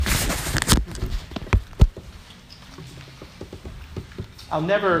I'll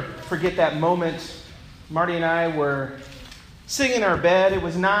never forget that moment. Marty and I were sitting in our bed. It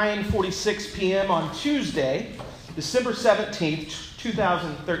was 9:46 p.m. on Tuesday, December 17th,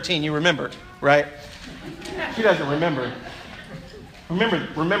 2013. You remember, right? She doesn't remember.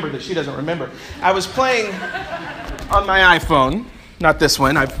 Remember that she doesn't remember. I was playing on my iPhone, not this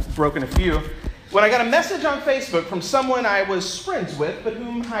one, I've broken a few, when I got a message on Facebook from someone I was friends with, but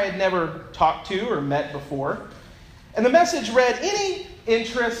whom I had never talked to or met before. And the message read, "Any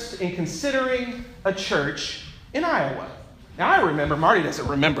interest in considering a church in Iowa?" Now I remember, Marty doesn't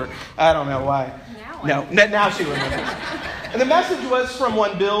remember. I don't know why. Now she remembers. And the message was from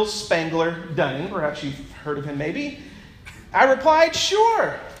one Bill Spangler Dunning. Perhaps you've heard of him maybe. I replied,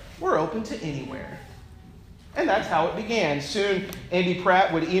 "Sure, we're open to anywhere." And that's how it began. Soon, Andy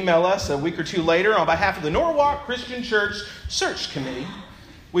Pratt would email us a week or two later on behalf of the Norwalk Christian Church Search Committee.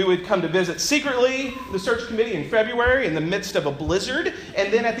 We would come to visit secretly the search committee in February in the midst of a blizzard.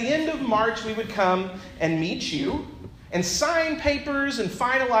 And then at the end of March, we would come and meet you and sign papers and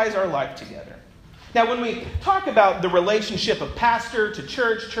finalize our life together. Now, when we talk about the relationship of pastor to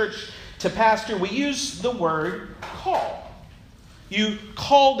church, church to pastor, we use the word call. You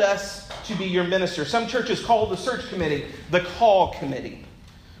called us to be your minister. Some churches call the search committee the call committee.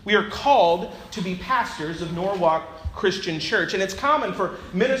 We are called to be pastors of Norwalk Christian Church. And it's common for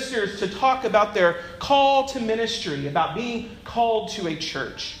ministers to talk about their call to ministry, about being called to a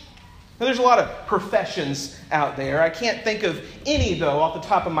church. Now, there's a lot of professions out there. I can't think of any, though, off the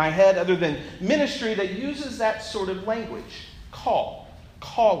top of my head, other than ministry that uses that sort of language. Call,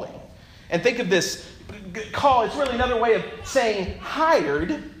 calling. And think of this call, it's really another way of saying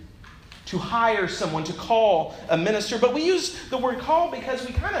hired, to hire someone, to call a minister. But we use the word call because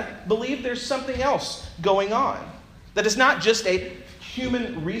we kind of believe there's something else going on. That is not just a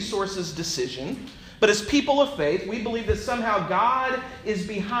human resources decision, but as people of faith, we believe that somehow God is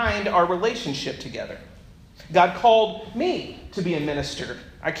behind our relationship together. God called me to be a minister.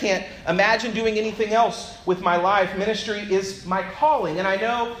 I can't imagine doing anything else with my life. Ministry is my calling, and I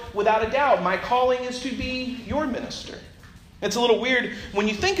know without a doubt my calling is to be your minister. It's a little weird when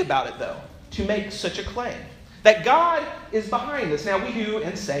you think about it, though, to make such a claim. That God is behind this. Now, we do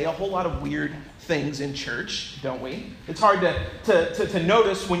and say a whole lot of weird things in church, don't we? It's hard to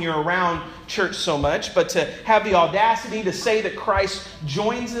notice when you're around church so much, but to have the audacity to say that Christ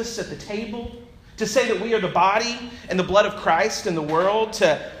joins us at the table, to say that we are the body and the blood of Christ in the world,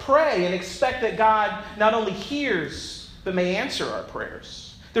 to pray and expect that God not only hears, but may answer our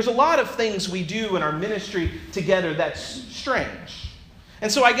prayers. There's a lot of things we do in our ministry together that's strange.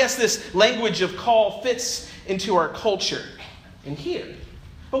 And so I guess this language of call fits into our culture in here.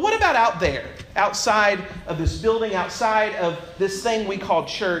 But what about out there, outside of this building, outside of this thing we call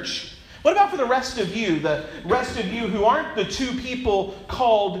church? What about for the rest of you who aren't the two people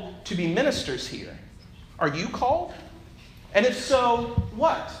called to be ministers here? Are you called? And if so,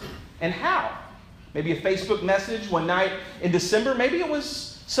 what? And how? Maybe a Facebook message one night in December. Maybe it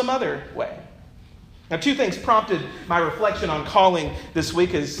was some other way. Now, two things prompted my reflection on calling this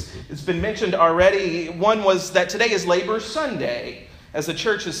week, as it's been mentioned already. One was that today is Labor Sunday, as the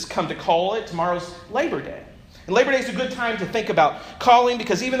church has come to call it. Tomorrow's Labor Day. And Labor Day is a good time to think about calling,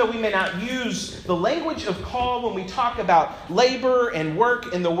 because even though we may not use the language of call when we talk about labor and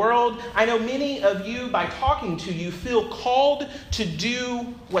work in the world, I know many of you, by talking to you, feel called to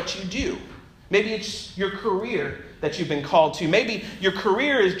do what you do. Maybe it's your career that you've been called to. Maybe your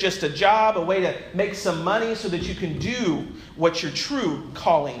career is just a job, a way to make some money so that you can do what your true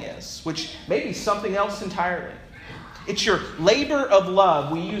calling is, which may be something else entirely. It's your labor of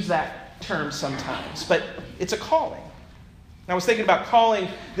love. We use that term sometimes, but it's a calling. I was thinking about calling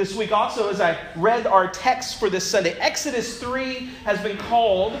this week also as I read our text for this Sunday. Exodus 3 has been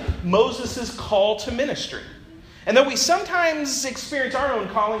called Moses' call to ministry. And though we sometimes experience our own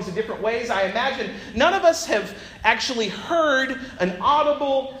callings in different ways, I imagine none of us have actually heard an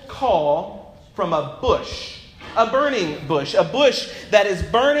audible call from a bush, a burning bush, a bush that is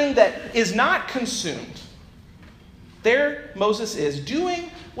burning, that is not consumed. There Moses is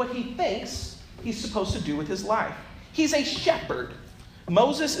doing what he thinks he's supposed to do with his life. He's a shepherd.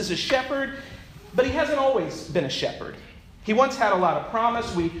 Moses is a shepherd, but he hasn't always been a shepherd. He once had a lot of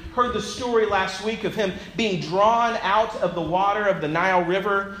promise. We heard the story last week of him being drawn out of the water of the Nile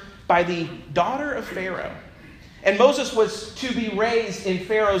River by the daughter of Pharaoh. And Moses was to be raised in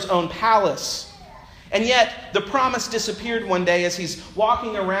Pharaoh's own palace. And yet the promise disappeared one day as he's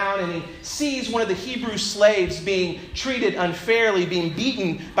walking around and he sees one of the Hebrew slaves being treated unfairly, being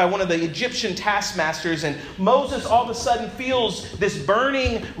beaten by one of the Egyptian taskmasters. And Moses all of a sudden feels this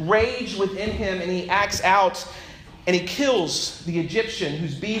burning rage within him, and he acts out. and he kills the Egyptian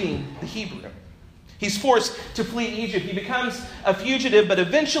who's beating the Hebrew. He's forced to flee Egypt. He becomes a fugitive, but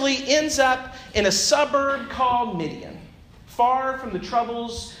eventually ends up in a suburb called Midian. Far from the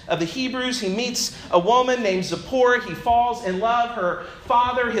troubles of the Hebrews, he meets a woman named Zipporah. He falls in love. Her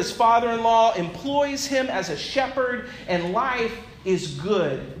father, his father-in-law, employs him as a shepherd, and life is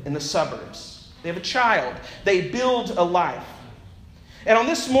good in the suburbs. They have a child. They build a life. And on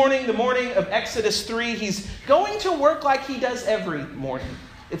this morning, the morning of Exodus 3, he's going to work like he does every morning.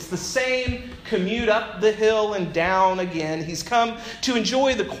 It's the same commute up the hill and down again. He's come to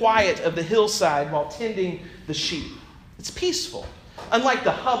enjoy the quiet of the hillside while tending the sheep. It's peaceful, unlike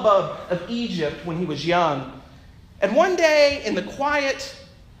the hubbub of Egypt when he was young. And one day in the quiet,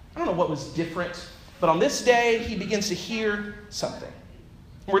 I don't know what was different, but on this day he begins to hear something.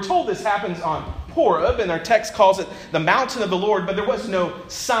 We're told this happens on Horeb, and our text calls it the mountain of the Lord, but there was no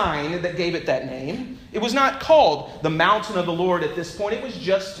sign that gave it that name. It was not called the mountain of the Lord at this point. It was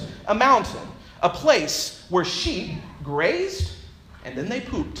just a mountain, a place where sheep grazed and then they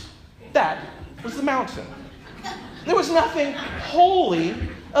pooped. That was the mountain. There was nothing holy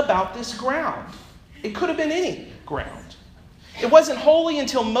about this ground. It could have been any ground. It wasn't holy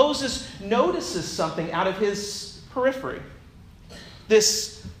until Moses notices something out of his periphery.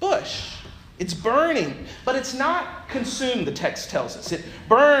 This bush, it's burning, but it's not consumed, the text tells us. It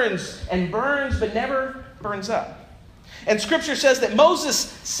burns and burns, but never burns up. And Scripture says that Moses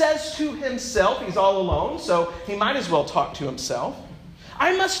says to himself, he's all alone, so he might as well talk to himself.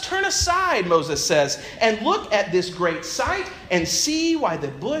 I must turn aside, Moses says, and look at this great sight and see why the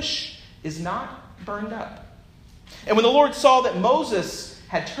bush is not burned up. And when the Lord saw that Moses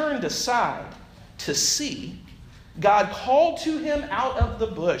had turned aside to see, God called to him out of the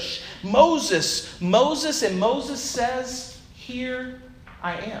bush, Moses, Moses, and Moses says, here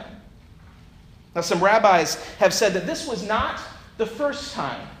I am. Now, some rabbis have said that this was not the first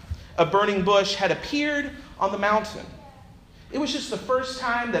time a burning bush had appeared on the mountain. It was just the first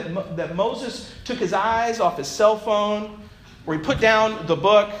time that Moses took his eyes off his cell phone, where he put down the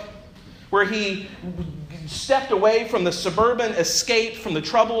book, where he stepped away from the suburban escape from the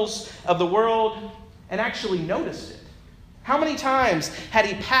troubles of the world and actually noticed it. How many times had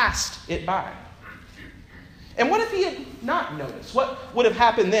he passed it by? And what if he had not noticed? What would have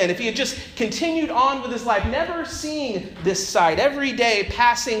happened then if he had just continued on with his life, never seeing this sight, every day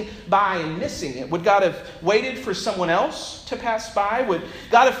passing by and missing it? Would God have waited for someone else to pass by? Would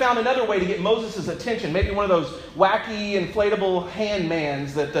God have found another way to get Moses' attention? Maybe one of those wacky inflatable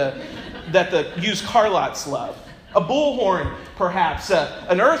handmans that the used car lots love. A bullhorn, perhaps.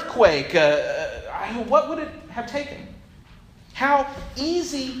 An earthquake. What would it have taken? How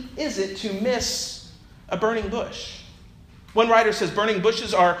easy is it to miss a burning bush? One writer says burning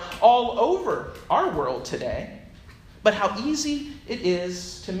bushes are all over our world today, but how easy it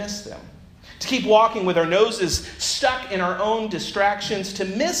is to miss them. To keep walking with our noses stuck in our own distractions, to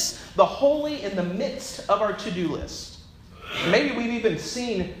miss the holy in the midst of our to-do list. Maybe we've even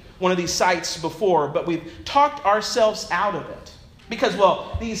seen one of these sites before, but we've talked ourselves out of it. Because,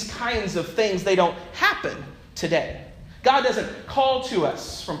 well, these kinds of things, they don't happen today. God doesn't call to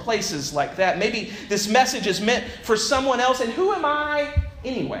us from places like that. Maybe this message is meant for someone else, and who am I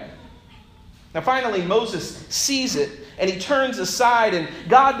anyway? Now, finally, Moses sees it, and he turns aside, and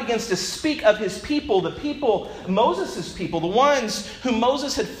God begins to speak of his people, the people, Moses' people, the ones whom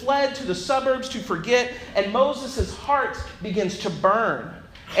Moses had fled to the suburbs to forget, and Moses' heart begins to burn,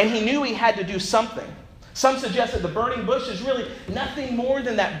 and he knew he had to do something. Some suggest that the burning bush is really nothing more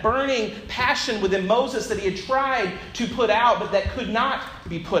than that burning passion within Moses that he had tried to put out, but that could not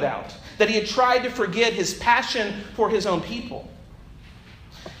be put out. That he had tried to forget his passion for his own people.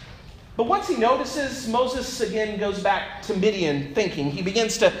 But once he notices, Moses again goes back to Midian thinking. He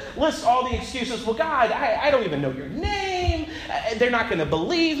begins to list all the excuses. Well, God, I don't even know your name. They're not going to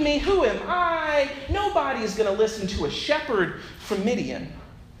believe me. Who am I? Nobody is going to listen to a shepherd from Midian.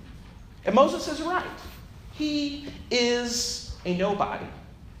 And Moses is right. He is a nobody.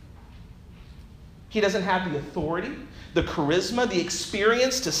 He doesn't have the authority, the charisma, the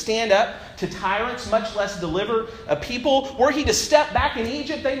experience to stand up to tyrants, much less deliver a people. Were he to step back in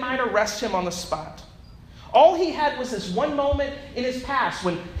Egypt, they might arrest him on the spot. All he had was this one moment in his past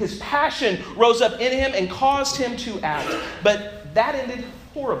when his passion rose up in him and caused him to act. But that ended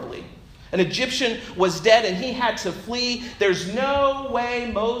horribly. An Egyptian was dead and he had to flee. There's no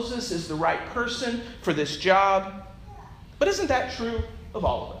way Moses is the right person for this job. But isn't that true of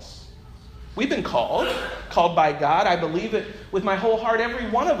all of us? We've been called by God. I believe it with my whole heart, every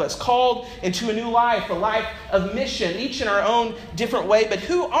one of us, called into a new life, a life of mission, each in our own different way. But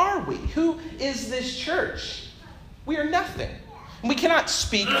who are we? Who is this church? We are nothing. And we cannot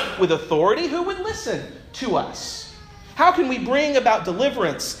speak with authority. Who would listen to us? How can we bring about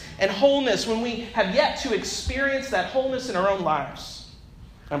deliverance and wholeness when we have yet to experience that wholeness in our own lives?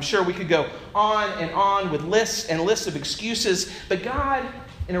 I'm sure we could go on with lists and lists of excuses, but God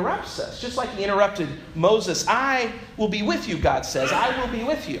interrupts us, just like he interrupted Moses. I will be with you, God says. I will be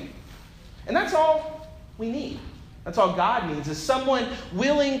with you. And that's all we need. That's all God needs, is someone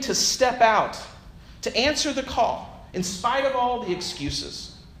willing to step out, to answer the call, in spite of all the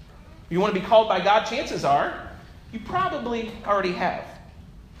excuses. If you want to be called by God, chances are you probably already have.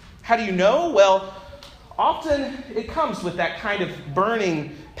 How do you know? Well, often it comes with that kind of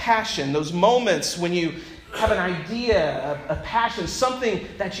burning passion, those moments when you have an idea, a passion, something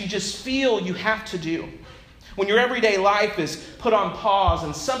that you just feel you have to do. When your everyday life is put on pause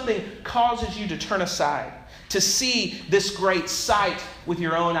and something causes you to turn aside, to see this great sight with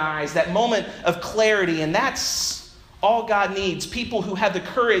your own eyes, that moment of clarity. And that's all God needs. People who have the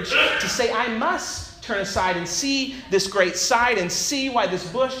courage to say, I must turn aside and see this great sight and see why this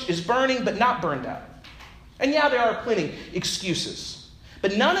bush is burning but not burned out. And yeah, there are plenty excuses,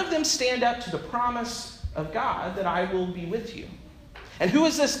 but none of them stand up to the promise of God that I will be with you. And who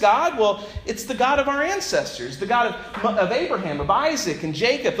is this God? Well, it's the God of our ancestors, the God of Abraham, of Isaac and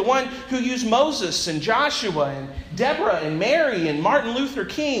Jacob, the one who used Moses and Joshua and Deborah and Mary and Martin Luther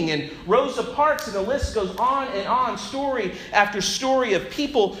King and Rosa Parks, and the list goes on, story after story of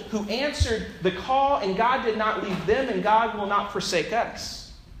people who answered the call, and God did not leave them, and God will not forsake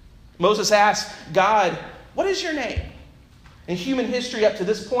us. Moses asked God, what is your name? In human history up to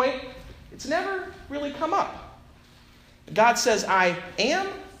this point, it's never really come up. God says, I am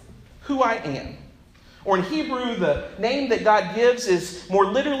who I am. Or in Hebrew, the name that God gives is more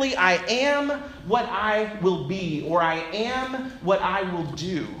literally, I am what I will be, or I am what I will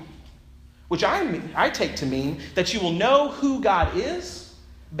do. Which I take to mean that you will know who God is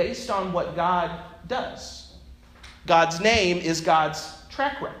based on what God does. God's name is God's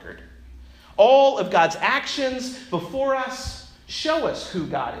track record. All of God's actions before us show us who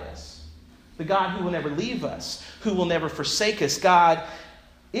God is. The God who will never leave us, who will never forsake us. God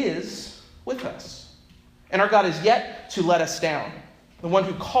is with us. And our God is yet to let us down. The one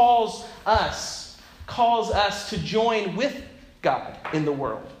who calls us to join with God in the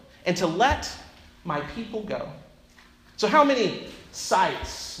world and to let my people go. So how many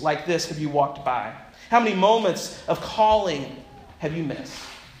sights like this have you walked by? How many moments of calling have you missed?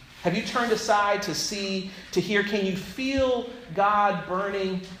 Have you turned aside to see, to hear? Can you feel God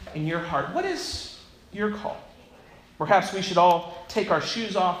burning in your heart? What is your call? Perhaps we should all take our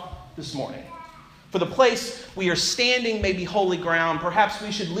shoes off this morning. For the place we are standing may be holy ground. Perhaps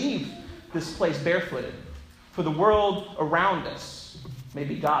we should leave this place barefooted. For the world around us may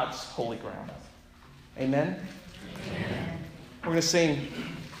be God's holy ground. Amen? Amen. We're going to sing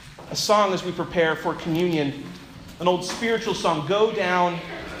a song as we prepare for communion. An old spiritual song, Go Down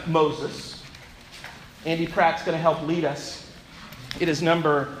Moses. Andy Pratt's going to help lead us. It is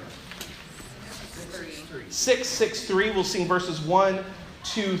number 663. We'll sing verses 1,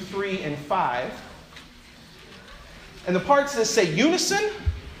 2, 3, and 5. And the parts that say unison,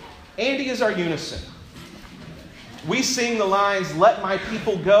 Andy is our unison. We sing the lines, Let My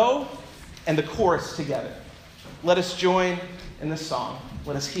People Go, and the chorus together. Let us join in this song.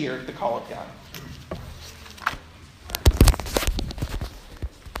 Let us hear the call of God.